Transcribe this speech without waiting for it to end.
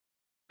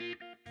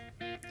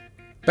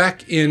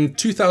back in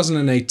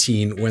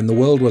 2018, when the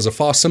world was a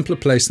far simpler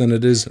place than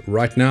it is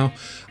right now,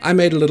 I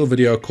made a little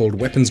video called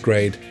Weapons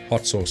Grade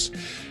Hot Sauce.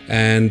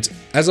 And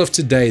as of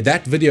today,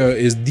 that video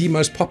is the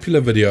most popular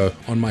video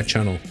on my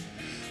channel.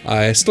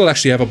 I still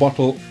actually have a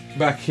bottle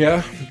back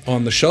here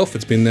on the shelf.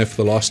 It's been there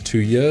for the last 2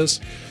 years.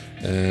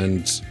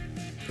 And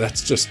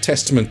that's just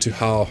testament to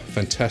how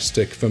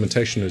fantastic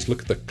fermentation is.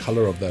 Look at the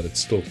color of that. It's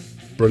still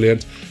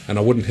brilliant. And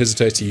I wouldn't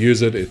hesitate to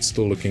use it. It's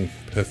still looking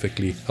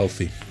perfectly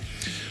healthy.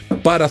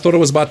 But I thought it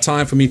was about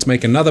time for me to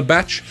make another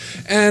batch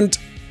and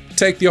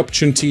take the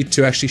opportunity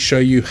to actually show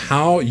you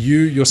how you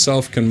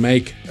yourself can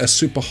make a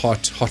super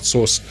hot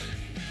sauce,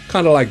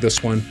 kind of like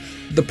this one.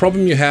 The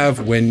problem you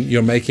have when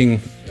you're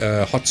making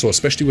hot sauce,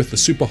 especially with the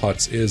super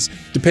hots, is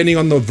depending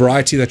on the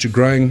variety that you're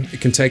growing,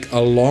 it can take a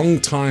long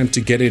time to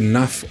get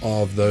enough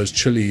of those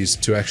chilies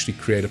to actually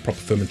create a proper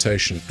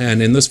fermentation.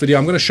 And in this video,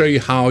 I'm going to show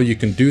you how you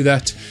can do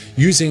that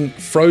using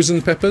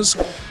frozen peppers.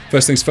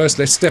 First things first,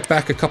 let's step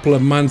back a couple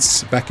of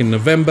months, back in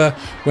November,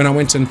 when I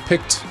went and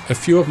picked a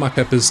few of my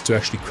peppers to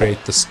actually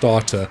create the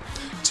starter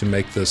to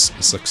make this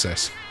a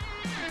success.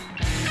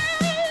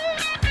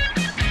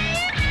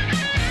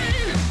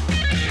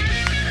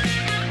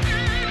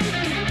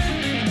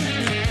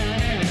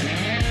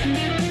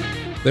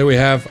 There we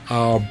have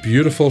our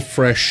beautiful,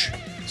 fresh,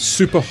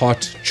 super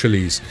hot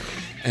chilies.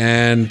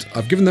 And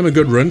I've given them a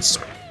good rinse,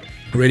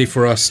 ready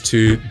for us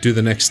to do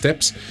the next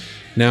steps.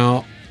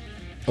 Now,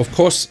 of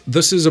course,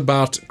 this is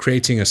about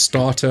creating a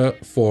starter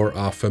for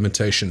our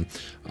fermentation.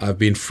 I've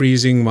been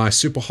freezing my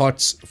super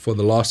hots for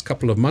the last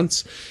couple of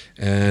months,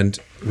 and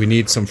we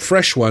need some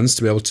fresh ones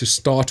to be able to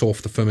start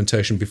off the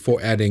fermentation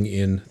before adding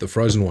in the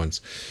frozen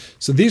ones.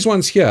 So these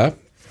ones here,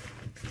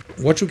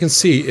 what you can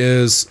see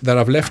is that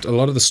I've left a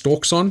lot of the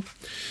stalks on.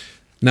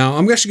 Now,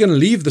 I'm actually going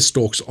to leave the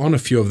stalks on a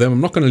few of them.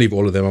 I'm not going to leave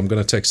all of them. I'm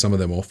going to take some of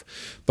them off.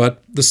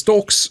 But the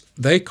stalks,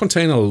 they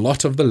contain a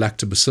lot of the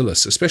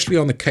lactobacillus, especially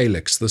on the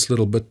calyx, this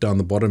little bit down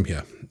the bottom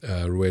here,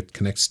 where it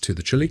connects to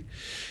the chili.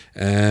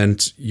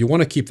 And you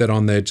want to keep that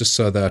on there just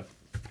so that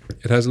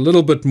it has a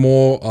little bit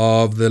more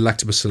of the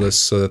lactobacillus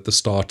so that the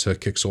starter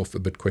kicks off a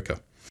bit quicker.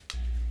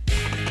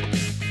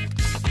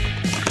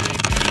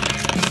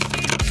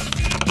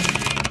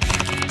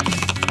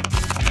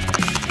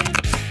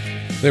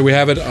 There we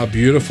have it, our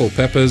beautiful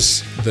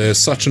peppers. There's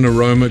such an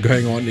aroma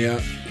going on here,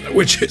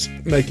 which is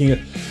making it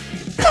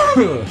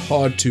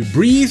hard to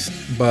breathe,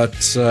 but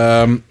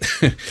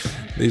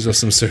these are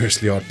some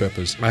seriously hot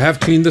peppers. I have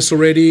cleaned this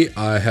already,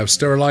 I have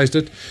sterilized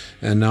it,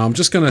 and now I'm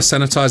just going to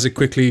sanitize it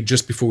quickly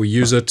just before we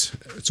use it.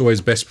 It's always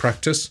best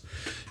practice.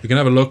 You can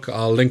have a look.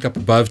 I'll link up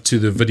above to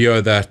the video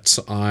that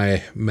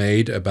I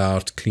made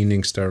about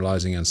cleaning,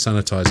 sterilizing, and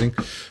sanitizing.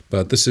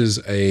 But this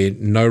is a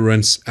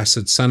no-rinse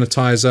acid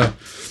sanitizer,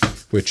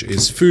 which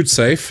is food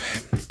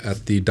safe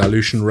at the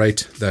dilution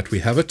rate that we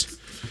have it.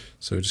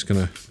 So we're just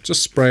going to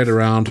spray it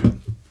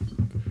around,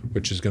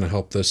 which is going to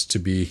help this to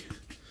be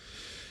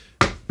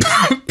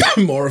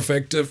more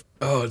effective.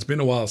 Oh, it's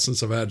been a while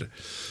since I've had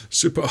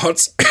super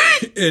hots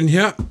in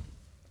here.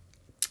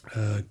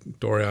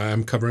 Dory, I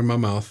am covering my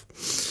mouth.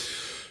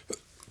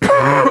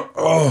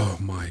 Oh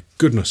my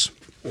goodness.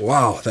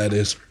 Wow, that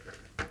is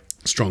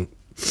strong.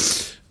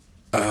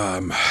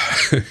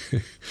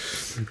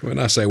 When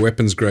I say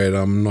weapons grade,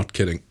 I'm not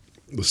kidding.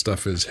 The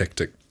stuff is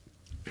hectic.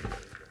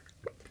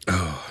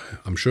 Oh,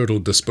 I'm sure it'll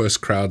disperse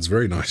crowds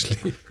very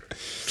nicely.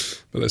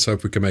 But let's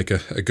hope we can make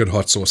a good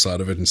hot sauce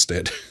out of it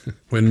instead.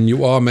 When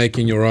you are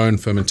making your own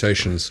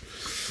fermentations,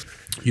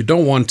 you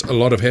don't want a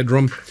lot of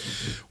headroom.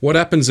 What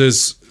happens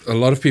is a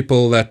lot of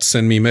people that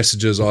send me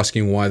messages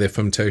asking why their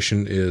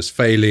fermentation is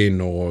failing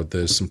or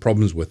there's some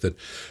problems with it.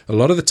 A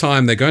lot of the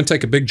time they go and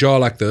take a big jar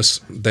like this,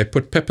 they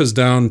put peppers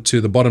down to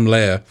the bottom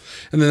layer,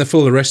 and then they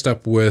fill the rest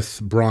up with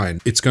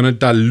brine. It's going to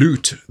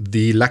dilute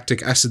the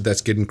lactic acid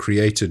that's getting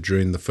created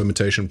during the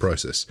fermentation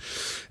process.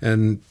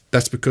 And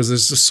that's because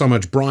there's just so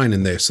much brine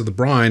in there. So the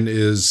brine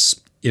is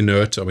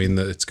inert. I mean,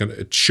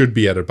 it should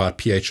be at about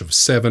pH of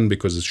 7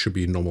 because it should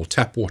be normal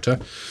tap water.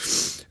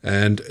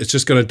 And it's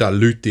just going to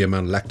dilute the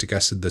amount of lactic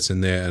acid that's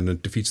in there, and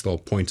it defeats the whole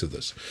point of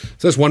this.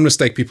 So that's one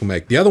mistake people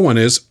make. The other one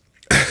is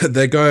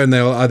they go and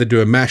they'll either do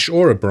a mash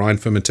or a brine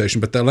fermentation,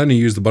 but they'll only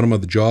use the bottom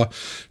of the jar.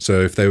 So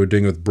if they were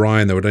doing it with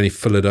brine, they would only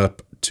fill it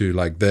up to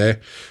like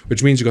there,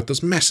 which means you've got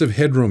this massive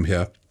headroom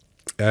here.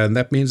 And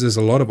that means there's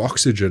a lot of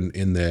oxygen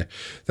in there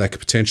that could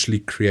potentially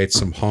create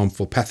some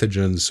harmful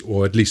pathogens,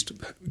 or at least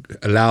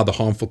allow the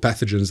harmful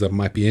pathogens that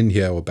might be in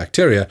here, or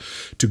bacteria,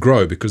 to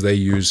grow because they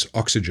use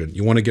oxygen.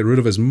 You want to get rid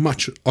of as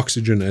much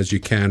oxygen as you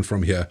can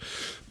from here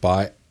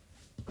by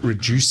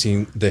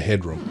reducing the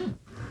headroom.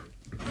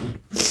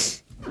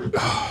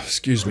 Oh,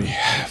 excuse me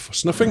for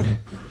sniffing.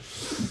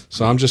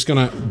 So I'm just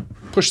going to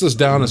push this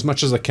down as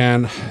much as I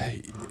can.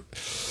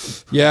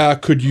 Yeah, I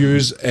could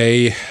use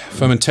a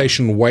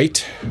fermentation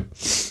weight,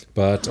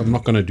 but I'm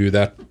not going to do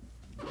that.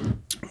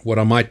 What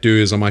I might do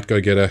is I might go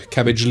get a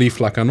cabbage leaf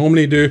like I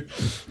normally do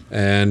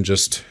and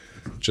just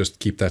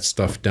keep that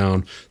stuff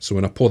down. So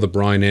when I pour the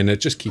brine in,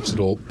 it just keeps it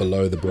all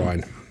below the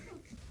brine.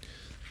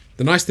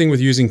 The nice thing with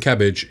using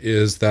cabbage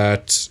is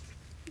that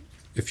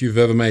if you've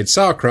ever made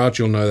sauerkraut,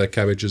 you'll know that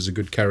cabbage is a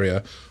good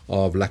carrier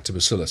of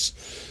lactobacillus.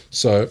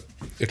 So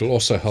it'll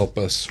also help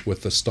us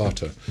with the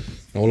starter.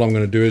 Now all I'm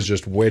going to do is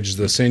just wedge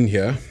this in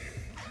here,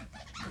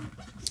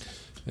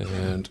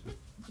 and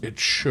it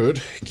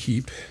should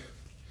keep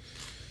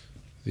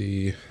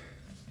the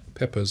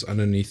peppers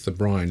underneath the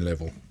brine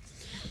level.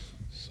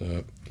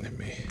 So let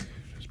me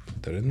just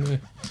put that in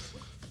there.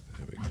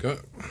 There we go.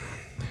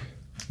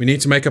 We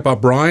need to make up our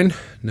brine.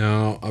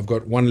 Now I've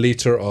got 1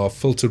 liter of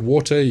filtered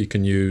water. You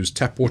can use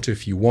tap water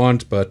if you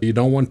want, but you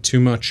don't want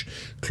too much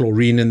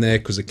chlorine in there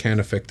because it can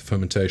affect the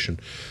fermentation.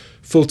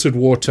 Filtered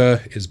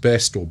water is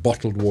best, or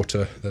bottled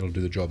water, that'll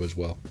do the job as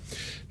well.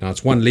 Now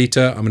it's 1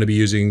 liter. I'm going to be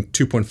using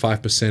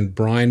 2.5%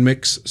 brine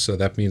mix, so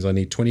that means I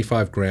need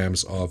 25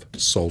 grams of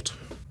salt.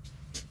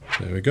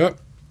 There we go.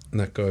 And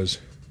that goes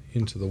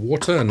into the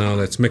water. And now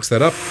let's mix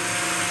that up.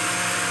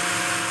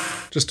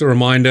 Just a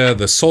reminder,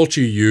 the salt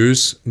you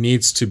use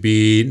needs to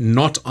be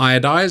not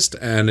iodized,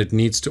 and it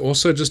needs to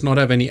also just not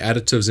have any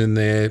additives in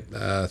there,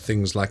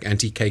 things like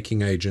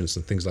anti-caking agents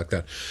and things like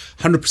that.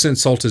 100%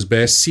 salt is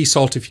best. Sea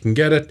salt if you can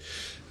get it.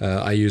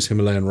 I use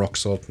Himalayan rock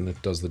salt and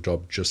it does the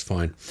job just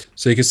fine.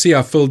 So you can see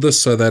I filled this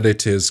so that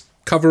it is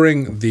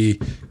covering the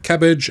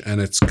cabbage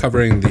and it's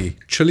covering the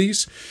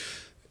chilies.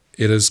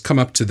 It has come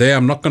up to there.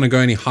 I'm not going to go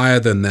any higher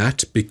than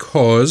that,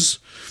 because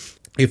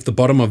if the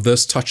bottom of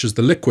this touches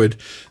the liquid,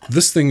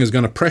 this thing is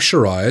going to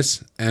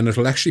pressurize and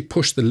it'll actually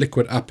push the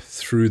liquid up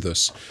through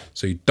this.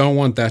 So you don't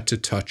want that to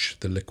touch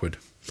the liquid.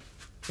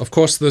 Of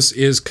course, this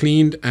is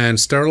cleaned and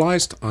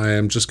sterilized. I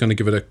am just going to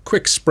give it a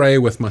quick spray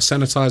with my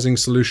sanitizing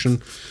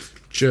solution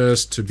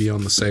just to be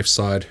on the safe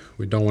side.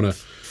 We don't want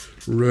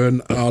to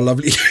ruin our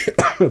lovely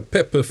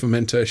pepper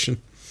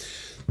fermentation.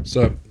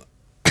 So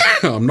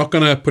I'm not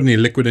going to put any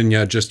liquid in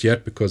here just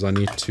yet, because I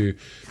need to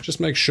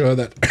just make sure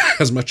that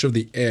as much of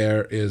the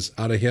air is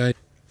out of here.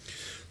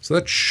 So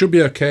that should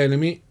be okay. Let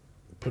me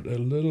put a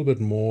little bit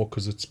more,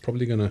 because it's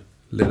probably going to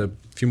let a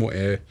few more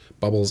air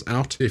bubbles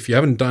out. If you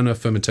haven't done a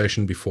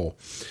fermentation before,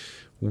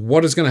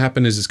 what is going to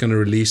happen is it's going to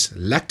release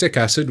lactic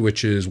acid,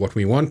 which is what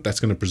we want. That's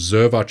going to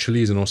preserve our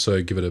chilies and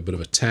also give it a bit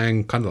of a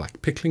tang, kind of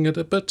like pickling it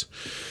a bit.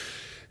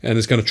 And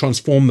it's going to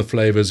transform the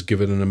flavors, give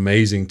it an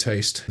amazing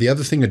taste. The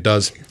other thing it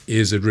does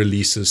is it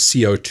releases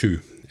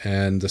CO2.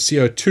 And the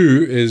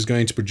CO2 is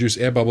going to produce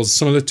air bubbles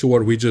similar to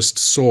what we just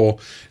saw.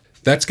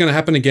 That's going to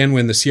happen again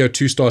when the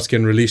CO2 starts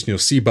getting released, and you'll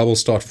see bubbles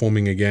start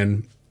forming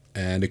again.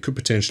 And it could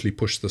potentially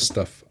push this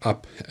stuff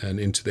up and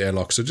into the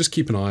airlock. So just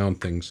keep an eye on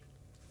things.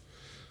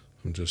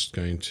 I'm just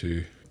going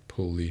to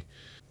pull the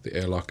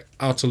airlock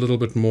out a little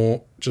bit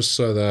more, just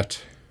so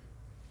that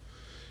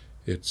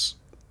it's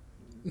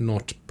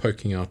not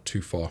poking out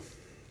too far.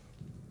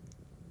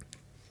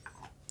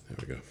 There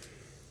we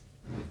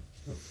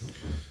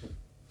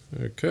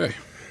go. Okay.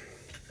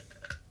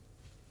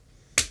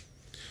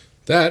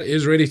 That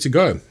is ready to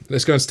go.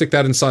 Let's go and stick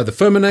that inside the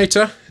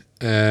Ferminator,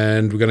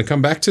 and we're going to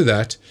come back to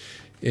that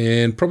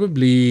in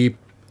probably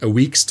a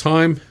week's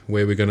time,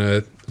 where we're going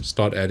to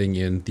start adding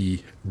in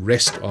the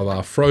rest of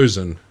our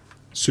frozen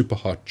super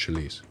hot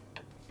chilies.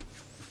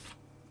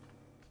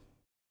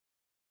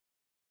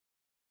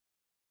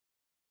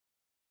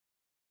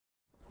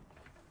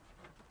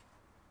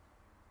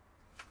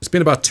 It's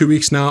been about 2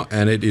 weeks now,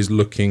 and it is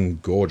looking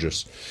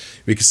gorgeous.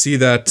 We can see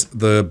that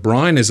the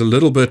brine is a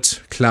little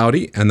bit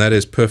cloudy, and that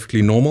is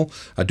perfectly normal.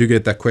 I do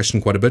get that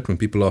question quite a bit when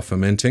people are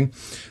fermenting.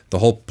 The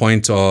whole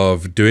point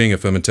of doing a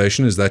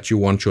fermentation is that you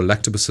want your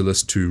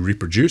lactobacillus to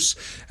reproduce,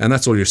 and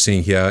that's all you're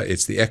seeing here.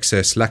 It's the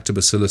excess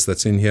lactobacillus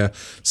that's in here.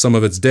 Some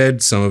of it's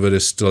dead, some of it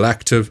is still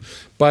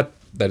active, but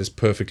that is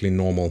perfectly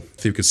normal.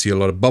 So you can see a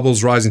lot of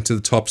bubbles rising to the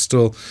top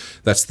still.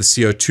 That's the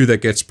CO2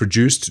 that gets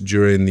produced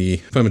during the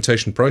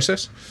fermentation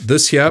process.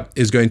 This here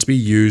is going to be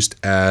used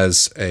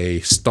as a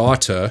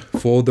starter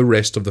for the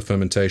rest of the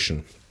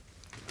fermentation,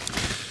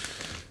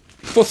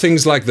 for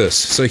things like this.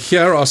 So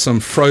here are some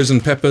frozen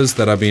peppers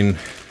that I've been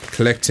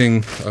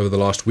collecting over the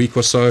last week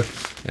or so,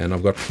 and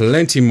I've got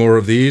plenty more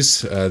of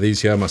these.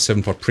 These here are my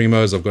 7-pot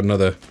primos. I've got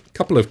another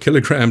couple of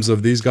kilograms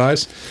of these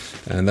guys,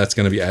 and that's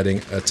going to be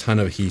adding a ton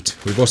of heat.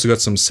 We've also got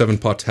some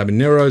 7-pot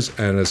habaneros,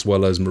 and as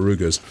well as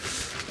marugas,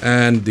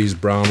 and these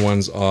brown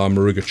ones are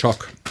maruga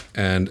choc,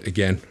 and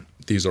again,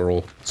 these are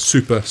all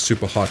super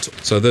hot.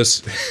 So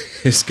this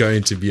is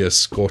going to be a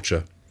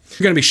scorcher.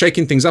 We're going to be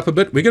shaking things up a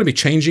bit. We're going to be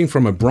changing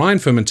from a brine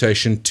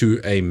fermentation to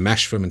a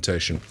mash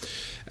fermentation,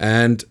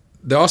 and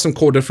there are some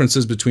core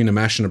differences between a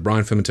mash and a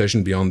brine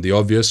fermentation beyond the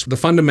obvious. The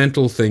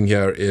fundamental thing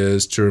here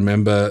is to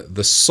remember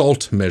the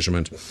salt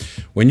measurement.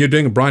 When you're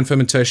doing a brine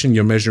fermentation,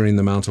 you're measuring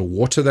the amount of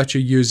water that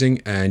you're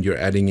using, and you're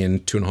adding in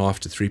 2.5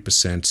 to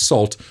 3%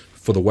 salt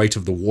for the weight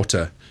of the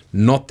water,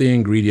 not the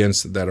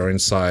ingredients that are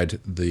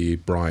inside the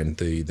brine,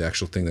 the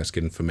actual thing that's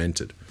getting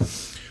fermented.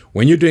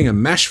 When you're doing a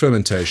mash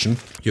fermentation,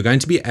 you're going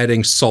to be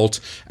adding salt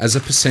as a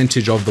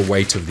percentage of the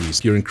weight of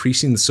these. You're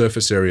increasing the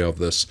surface area of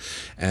this,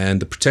 and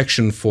the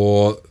protection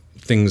for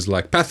things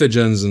like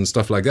pathogens and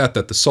stuff like that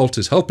the salt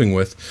is helping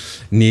with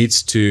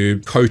needs to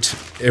coat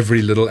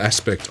every little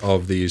aspect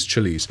of these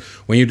chilies.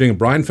 When you're doing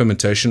a brine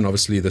fermentation,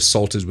 obviously the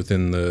salt is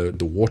within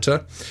the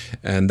water,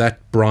 and that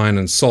brine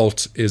and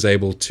salt is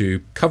able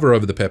to cover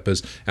over the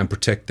peppers and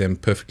protect them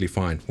perfectly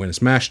fine. When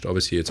it's mashed,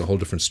 obviously it's a whole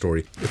different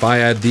story. If I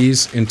add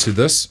these into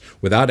this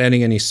without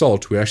adding any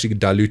salt, we're actually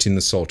diluting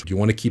the salt. You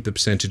want to keep the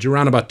percentage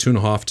around about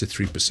 2.5 to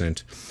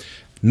 3%.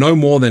 No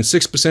more than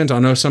 6%. I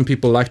know some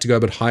people like to go a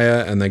bit higher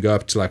and they go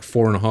up to like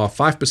 4.5,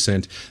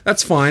 5%.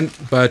 That's fine,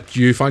 but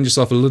you find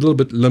yourself a little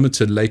bit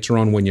limited later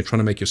on when you're trying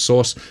to make your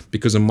sauce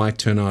because it might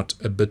turn out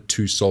a bit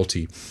too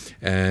salty.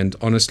 And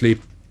honestly,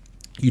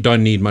 you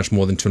don't need much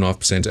more than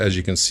 2.5%, as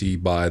you can see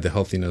by the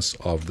healthiness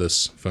of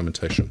this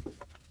fermentation.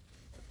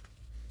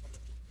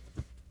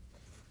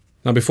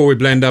 Now, before we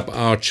blend up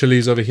our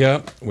chilies over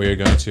here, we're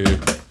going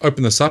to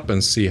open this up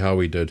and see how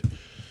we did.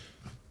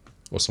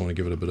 Also want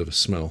to give it a bit of a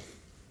smell.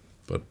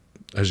 But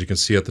as you can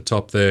see at the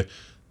top there,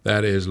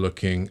 that is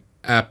looking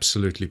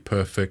absolutely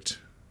perfect.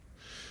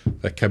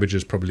 That cabbage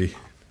is probably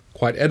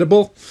quite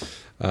edible.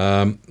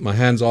 My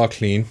hands are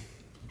clean,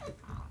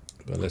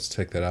 but let's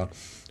take that out.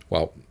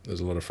 Wow,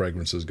 there's a lot of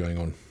fragrances going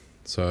on.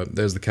 So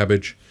there's the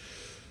cabbage.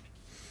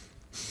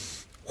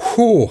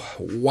 Whew,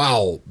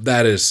 wow,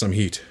 that is some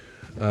heat.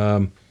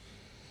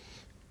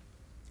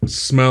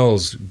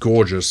 Smells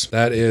gorgeous.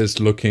 That is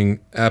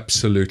looking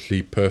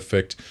absolutely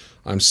perfect.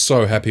 I'm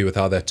so happy with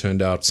how that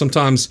turned out.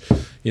 Sometimes,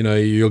 you know,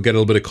 you'll get a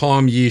little bit of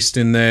calm yeast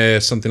in there,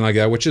 something like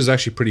that, which is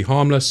actually pretty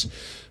harmless,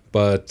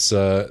 but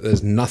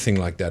there's nothing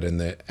like that in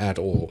there at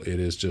all. It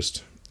is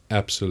just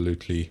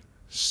absolutely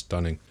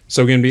stunning.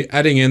 So we're going to be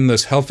adding in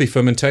this healthy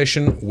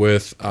fermentation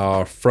with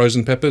our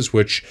frozen peppers,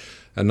 which,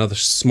 another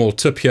small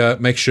tip here,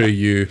 make sure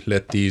you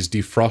let these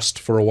defrost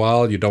for a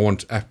while. You don't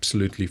want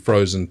absolutely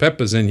frozen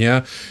peppers in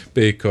here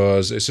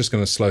because it's just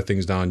going to slow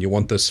things down. You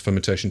want this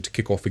fermentation to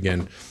kick off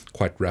again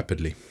quite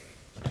rapidly.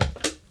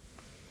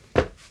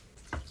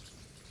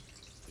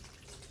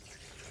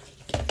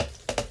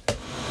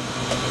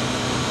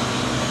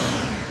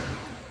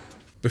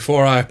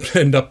 Before I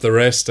blend up the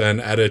rest and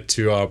add it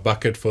to our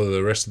bucket for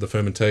the rest of the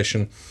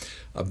fermentation,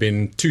 I've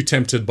been too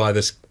tempted by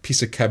this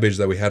piece of cabbage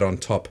that we had on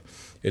top.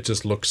 It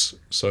just looks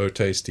so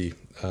tasty.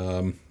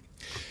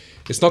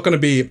 It's not going to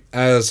be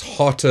as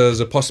hot as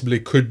it possibly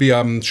could be.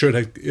 I'm sure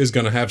it is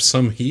going to have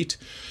some heat,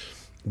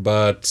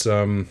 but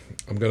I'm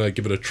going to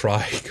give it a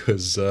try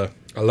because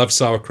I love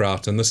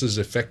sauerkraut, and this is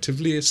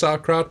effectively a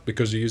sauerkraut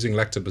because you're using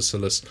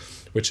lactobacillus,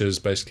 which is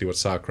basically what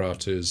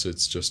sauerkraut is.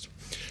 It's just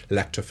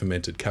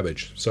lacto-fermented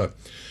cabbage. So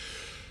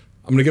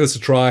I'm going to give this a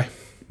try.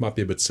 Might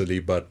be a bit silly,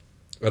 but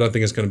I don't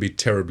think it's going to be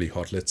terribly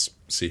hot. Let's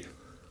see.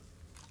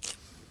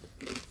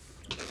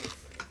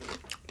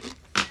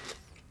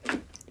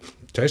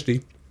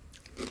 Tasty.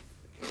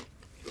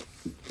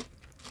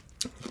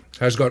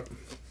 Has got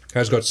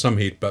some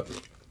heat, but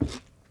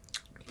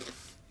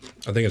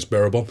I think it's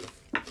bearable.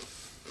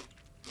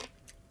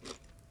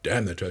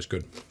 Damn, that tastes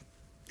good.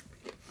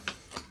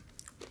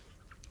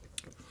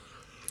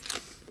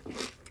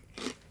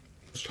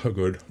 So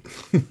good.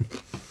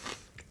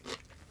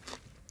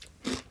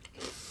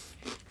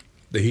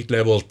 The heat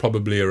level is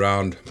probably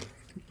around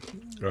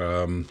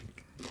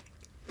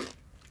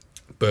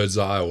bird's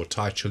eye or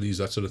Thai chilies,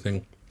 that sort of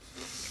thing.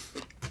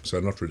 So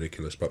not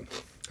ridiculous, but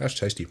that's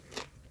tasty.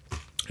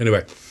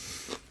 Anyway,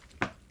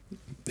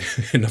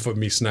 enough of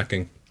me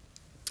snacking.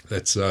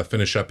 Let's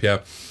finish up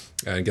here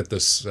and get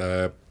this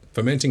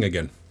fermenting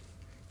again.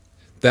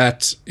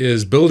 That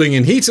is building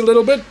in heat a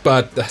little bit,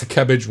 but the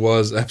cabbage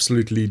was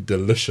absolutely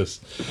delicious.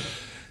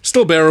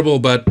 Still bearable,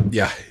 but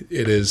yeah,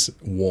 it is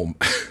warm.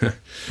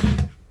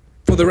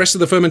 For the rest of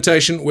the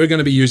fermentation, we're going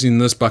to be using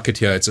this bucket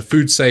here. It's a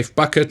food-safe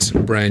bucket,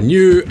 brand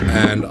new,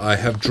 and I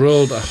have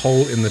drilled a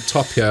hole in the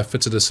top here,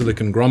 fitted a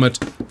silicone grommet,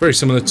 very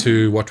similar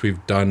to what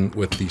we've done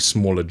with the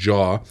smaller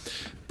jar,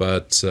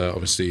 but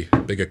obviously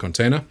bigger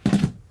container.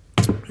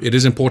 It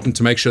is important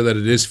to make sure that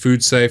it is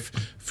food-safe,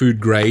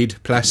 food-grade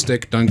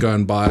plastic. Don't go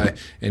and buy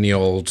any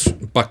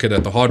old bucket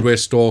at the hardware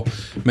store.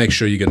 Make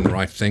sure you're getting the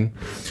right thing.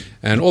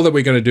 And all that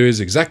we're going to do is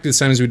exactly the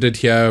same as we did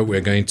here. We're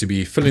going to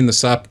be filling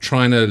this up,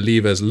 trying to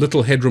leave as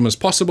little headroom as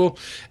possible,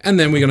 and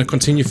then we're going to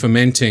continue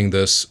fermenting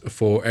this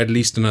for at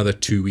least another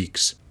 2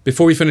 weeks.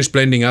 Before we finish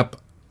blending up,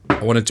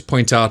 I wanted to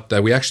point out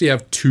that we actually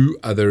have 2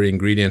 other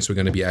ingredients we're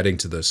going to be adding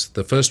to this.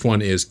 The first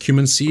one is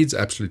cumin seeds.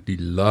 Absolutely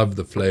love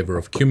the flavor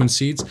of cumin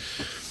seeds.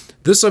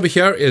 This over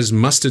here is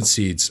mustard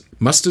seeds.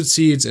 Mustard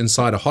seeds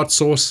inside a hot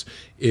sauce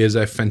is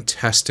a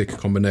fantastic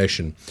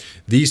combination.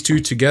 These two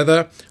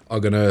together are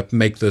going to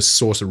make this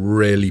sauce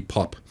really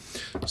pop.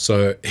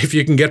 So if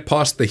you can get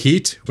past the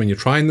heat when you're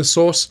trying the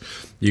sauce,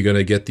 you're going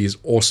to get these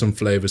awesome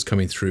flavors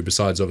coming through,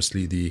 besides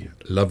obviously the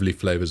lovely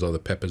flavors of the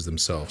peppers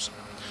themselves.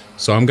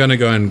 So I'm going to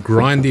go and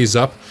grind these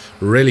up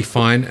really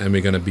fine, and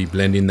we're going to be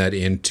blending that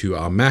into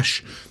our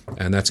mash,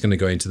 and that's going to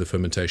go into the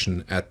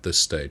fermentation at this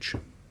stage.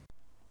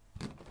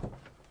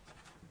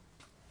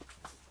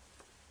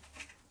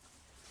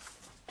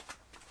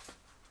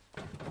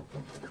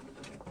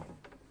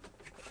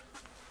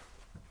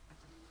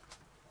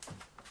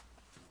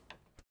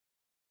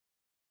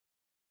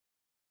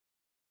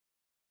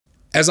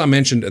 As I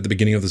mentioned at the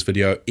beginning of this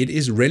video, it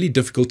is really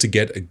difficult to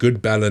get a good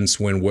balance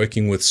when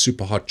working with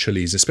super hot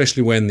chilies,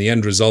 especially when the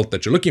end result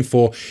that you're looking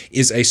for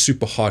is a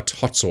super hot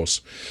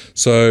sauce.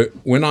 So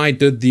when I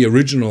did the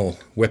original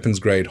weapons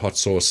grade hot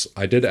sauce,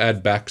 I did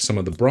add back some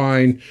of the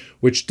brine,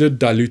 which did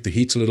dilute the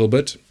heat a little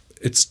bit.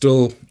 It's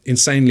still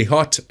insanely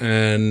hot,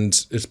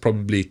 and it's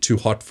probably too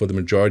hot for the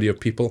majority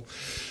of people,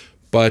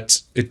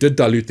 but it did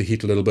dilute the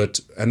heat a little bit,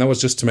 and that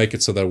was just to make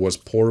it so that it was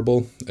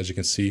pourable, as you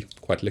can see,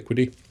 quite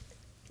liquidy.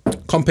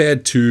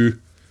 Compared to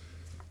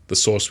the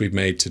sauce we've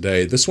made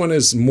today, this one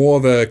is more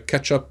of a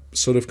ketchup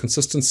sort of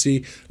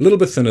consistency, a little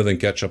bit thinner than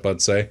ketchup,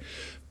 I'd say,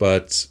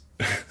 but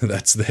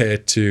that's there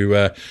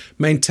to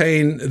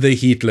maintain the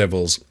heat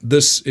levels.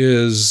 This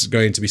is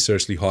going to be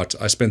seriously hot.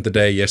 I spent the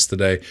day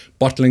yesterday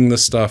bottling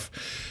this stuff,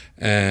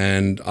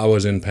 and I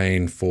was in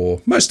pain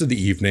for most of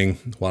the evening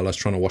while I was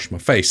trying to wash my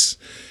face.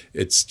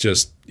 It's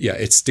just, yeah,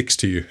 it sticks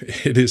to you.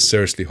 It is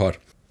seriously hot.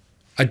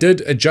 I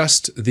did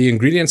adjust the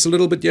ingredients a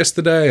little bit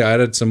yesterday. I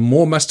added some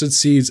more mustard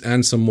seeds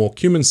and some more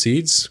cumin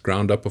seeds,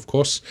 ground up of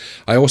course.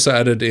 I also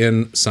added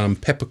in some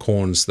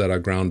peppercorns that I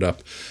ground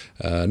up,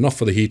 not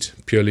for the heat,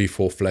 purely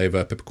for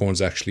flavor.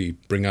 Peppercorns actually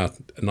bring out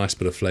a nice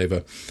bit of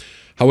flavor.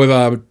 However,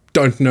 I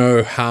don't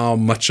know how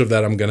much of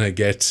that I'm going to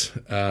get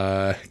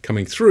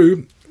coming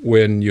through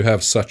when you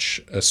have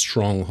such a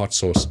strong hot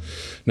sauce.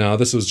 Now,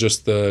 this was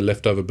just the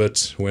leftover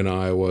bit when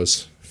I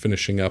was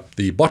finishing up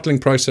the bottling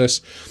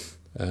process.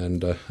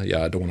 And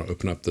yeah, I don't want to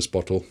open up this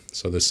bottle,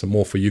 so there's some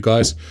more for you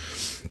guys.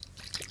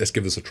 Let's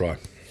give this a try.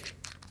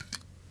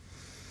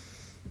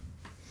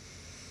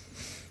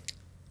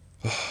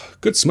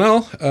 Good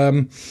smell.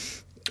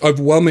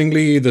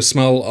 Overwhelmingly, the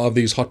smell of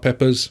these hot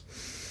peppers.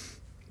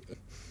 A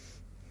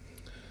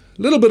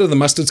little bit of the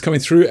mustard's coming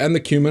through and the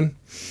cumin,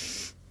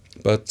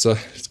 but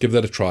let's give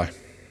that a try.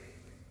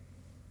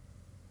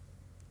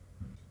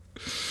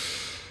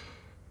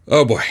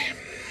 Oh boy,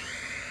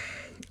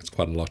 it's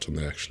quite a lot on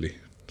there actually.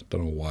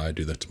 Don't know why I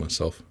do that to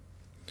myself.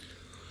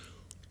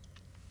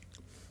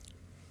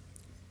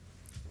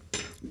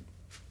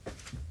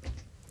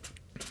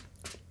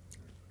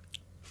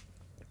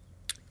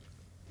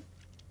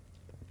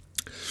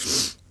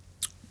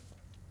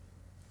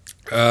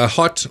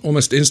 Hot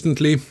almost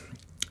instantly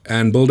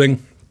and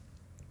building.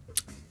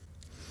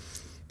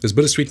 There's a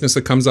bit of sweetness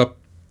that comes up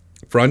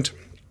front.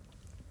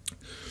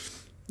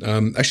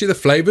 Actually, the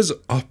flavors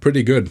are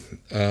pretty good.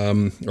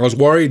 I was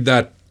worried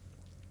that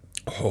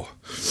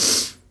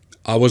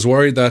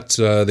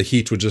the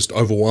heat would just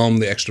overwhelm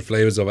the extra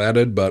flavors I've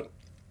added, but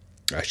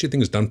I actually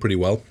think it's done pretty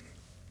well.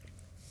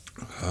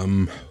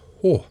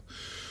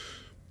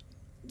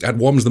 That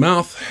warms the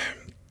mouth.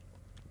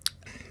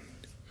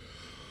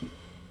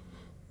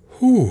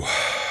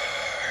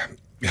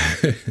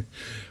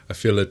 I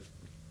feel it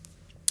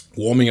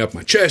warming up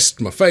my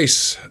chest, my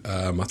face,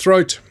 my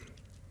throat.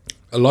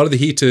 A lot of the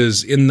heat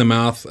is in the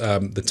mouth,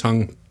 the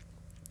tongue,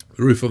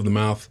 the roof of the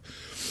mouth.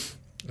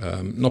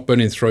 Not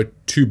burning the throat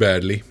too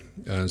badly.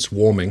 It's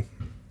warming.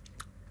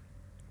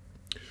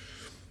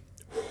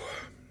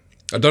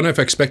 I don't know if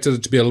I expected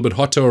it to be a little bit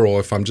hotter or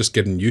if I'm just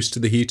getting used to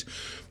the heat,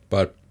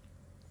 but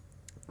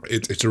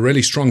it's a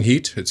really strong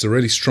heat. It's a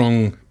really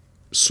strong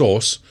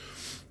sauce,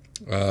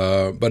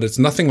 but it's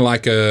nothing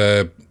like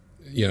a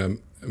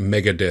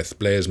Megadeth,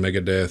 Blair's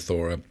Megadeth,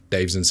 or a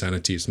Dave's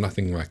Insanity. It's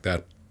nothing like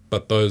that,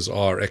 but those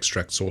are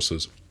extract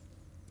sauces.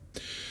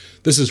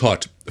 This is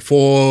hot.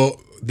 For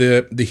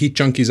the heat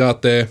junkies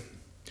out there,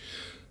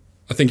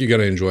 I think you're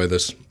going to enjoy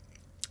this.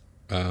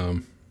 Yeah,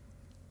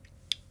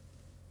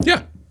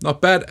 not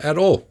bad at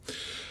all.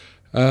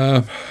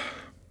 Sorry,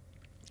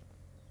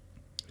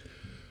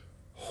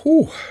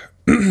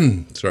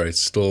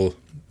 it's still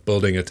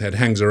building. It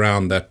hangs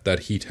around. That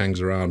heat hangs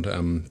around.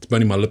 It's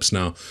burning my lips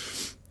now.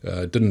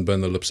 It didn't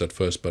burn the lips at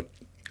first, but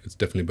it's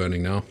definitely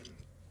burning now.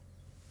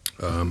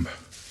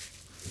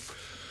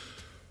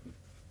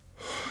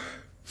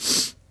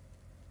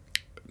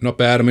 Not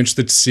bad. I'm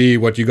interested to see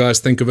what you guys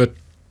think of it.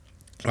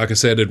 Like I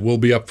said, it will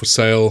be up for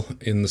sale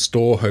in the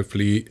store.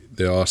 Hopefully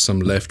there are some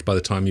left by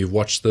the time you've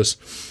watched this.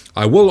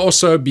 I will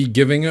also be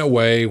giving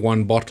away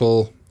one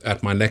bottle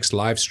at my next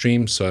live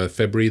stream. So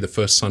February, the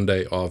first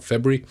Sunday of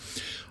February,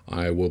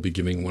 I will be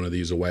giving one of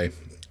these away.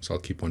 So I'll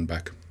keep one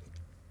back.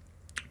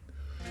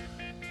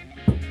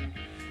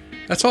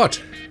 That's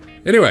hot.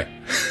 Anyway,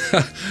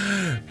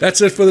 that's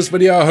it for this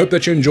video. I hope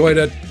that you enjoyed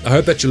it. I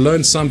hope that you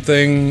learned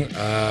something.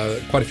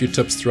 Quite a few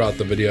tips throughout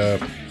the video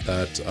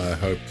that I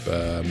hope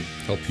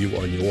help you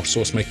on your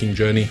sauce making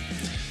journey.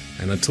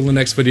 And until the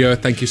next video,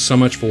 thank you so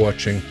much for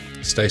watching.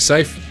 Stay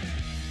safe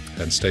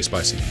and stay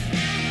spicy.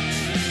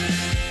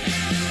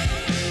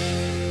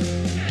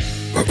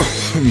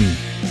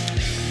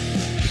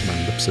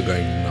 My lips are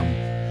going numb.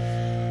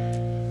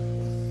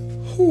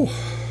 Whew.